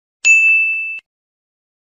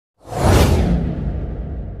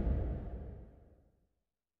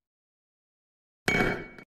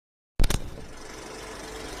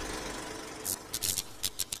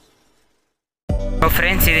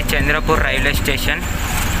Friends ఇది Chandrapur railway station.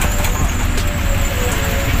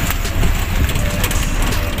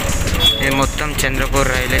 ఇది మొత్తం Chandrapur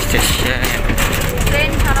railway station.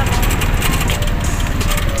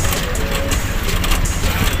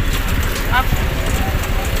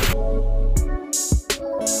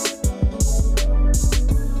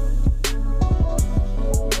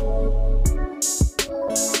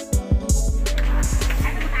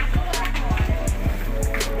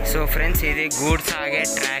 So friends ఇది గూడ్స్ ఆగే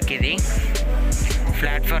ట్రాక్. ఇది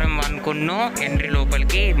ప్లాట్ఫారం 1 ఎంట్రీ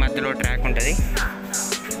లోపలికి మధ్యలో ట్రాక్ ఉంటుంది.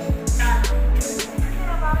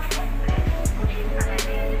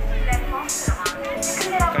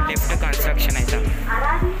 ఒక లిఫ్ట్ కన్స్ట్రక్షన్ అయితే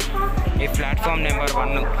ఈ ప్లాట్ఫామ్ నెంబర్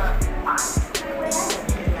 1.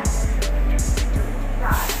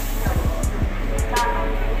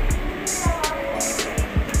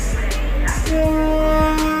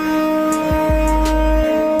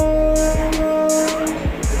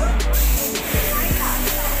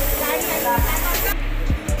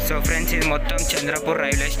 సో ఫ్రెండ్స్ ఇది మొత్తం Chandrapur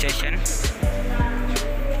railway station.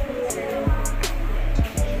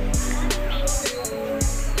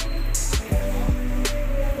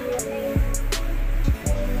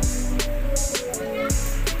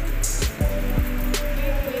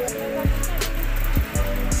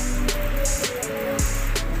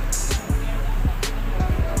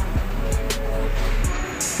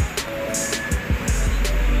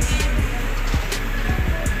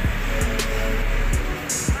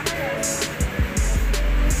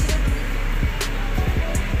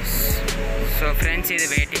 So friends ఇది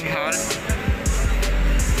వెయిటింగ్ హాల్.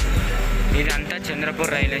 ఇదంతా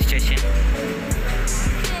Chandrapur railway station.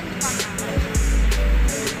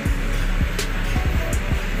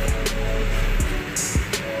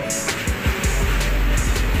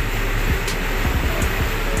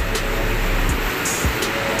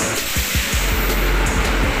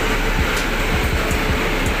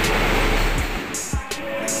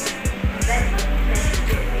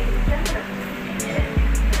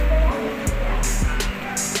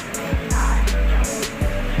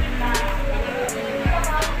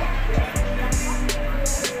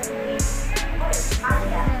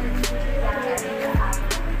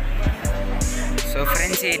 So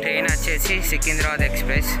friends ఈ ట్రైన్ వచ్చేసి సికింద్రాబాద్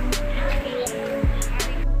ఎక్స్ప్రెస్.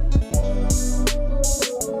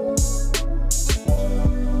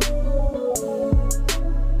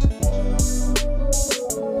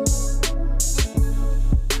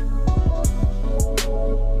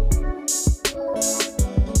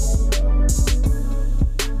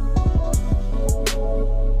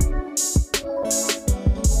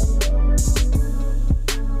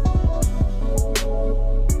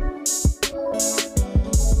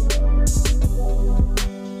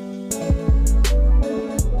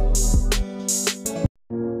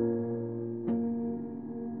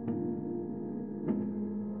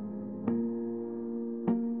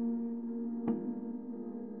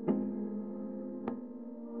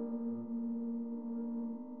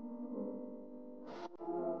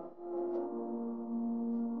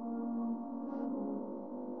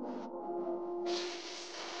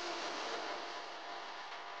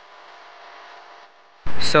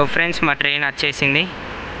 సో ఫ్రెండ్స్ మా ట్రైన్ వచ్చేసింది,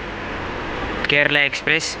 కేరళ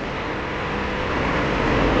ఎక్స్ప్రెస్.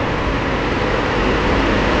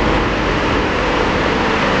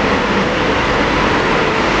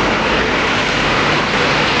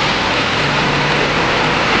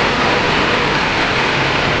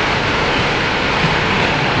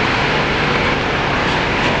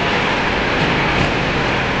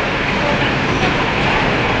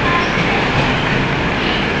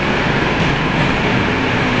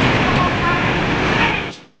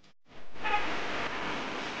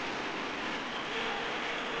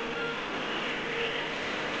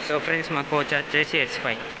 సో ఫ్రెండ్స్ మా కోచ్ వచ్చేసి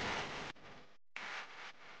S5.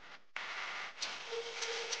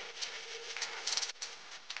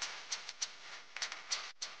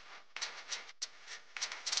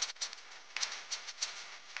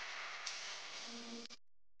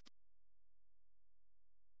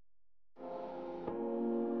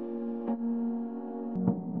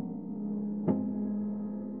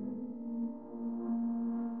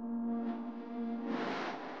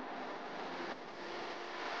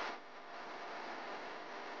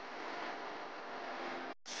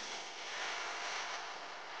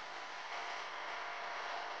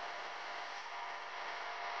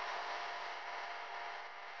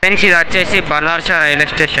 ఫ్రెండ్స్ ఇది వచ్చేసి బల్లార్షా రైల్వే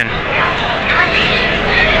స్టేషన్.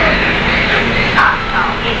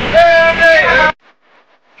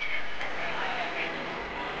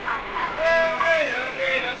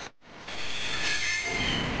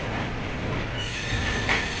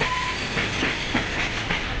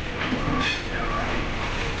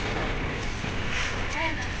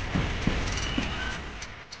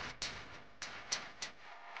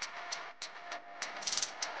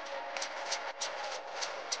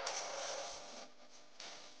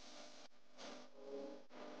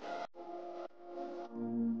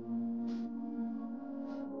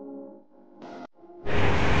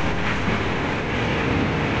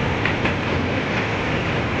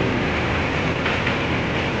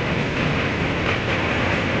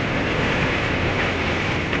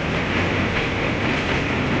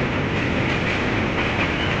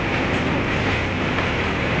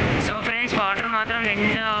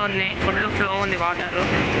 నిండా ఉన్నాయి, ఫుల్ ఫ్లో ఉంది water.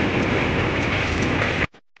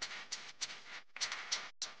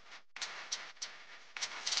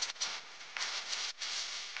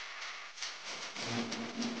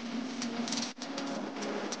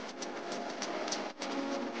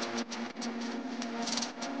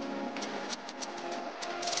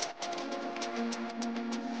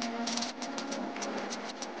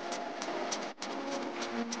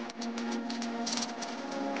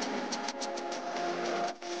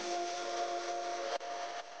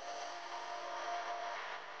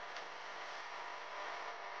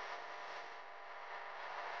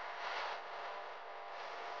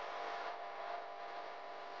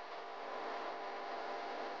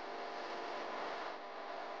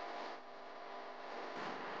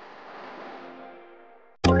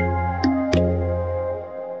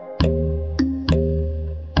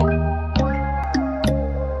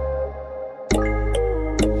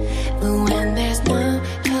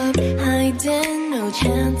 No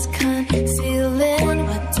chance concealing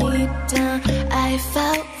what deep down I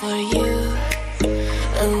felt for you.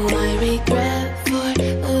 Oh, I regret for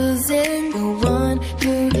losing the one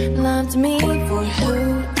who loved me, for who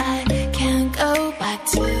I can't go back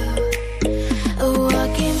to.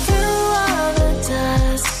 Walking through all the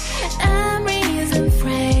dust, memories and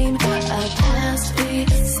frame, a past we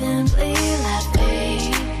simply let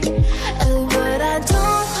fade. Oh, but I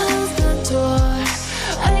don't close the door,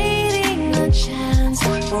 waiting a chance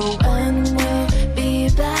for when we'll be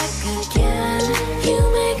back again. You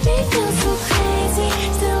make me feel so crazy,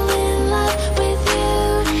 still in love with you.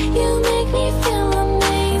 You make me feel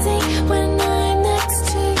amazing when I'm next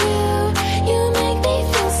to you. You make me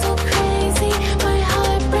feel so crazy, my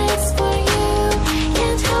heart breaks for you.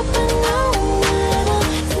 Can't help but know that I'm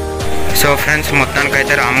still. So friends,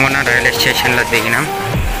 మొత్తానికైతే Ramagundam railway స్టేషన్లో దిగినాం.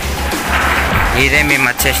 ఇదే మేము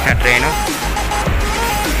వచ్చేసిన train.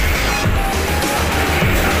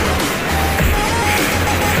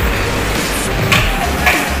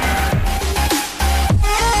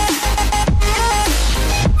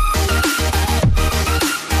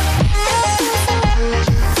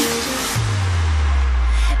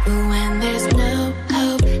 When there's no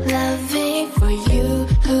hope loving for you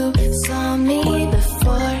who saw me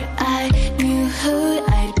before I knew who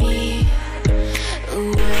I'd be.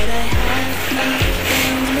 Would I have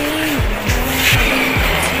nothing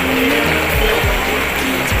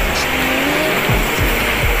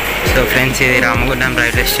so friends, ఇది Ramagundam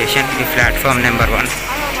railway station. ఈ platform number 1.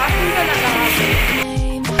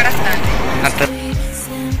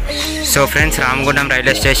 So friends, Ramagundam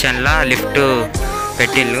railway స్టేషన్లో lift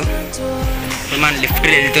పెట్టిళ్ళు. ఇప్పుడు మనం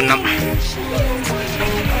లిఫ్ట్లో వెళ్తున్నాం.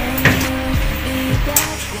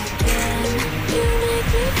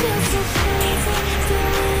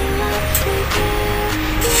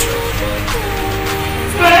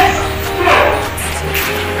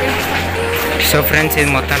 So friends,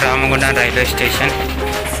 ఇది మొత్తం Ramagundam railway station.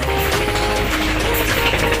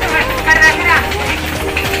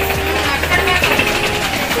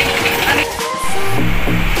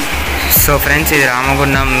 So friends, ఇది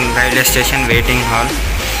Ramagundam railway station waiting hall.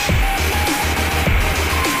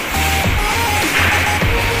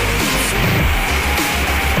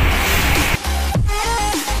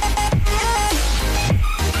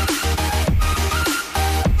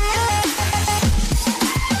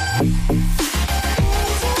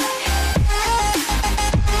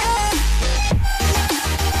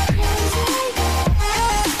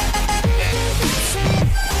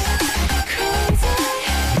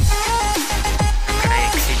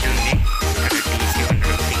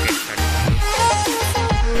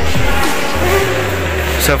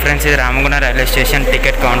 So friends, ఇది Ramagundam railway station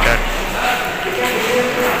ticket counter.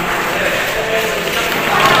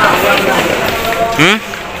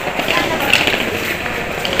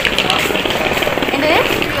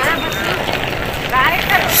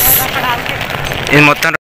 ఇది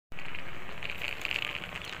మొత్తం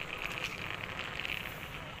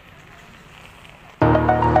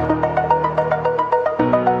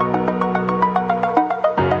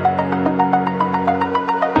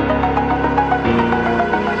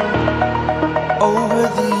over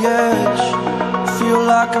the edge, feel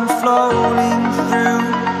like I'm floating through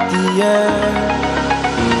the air.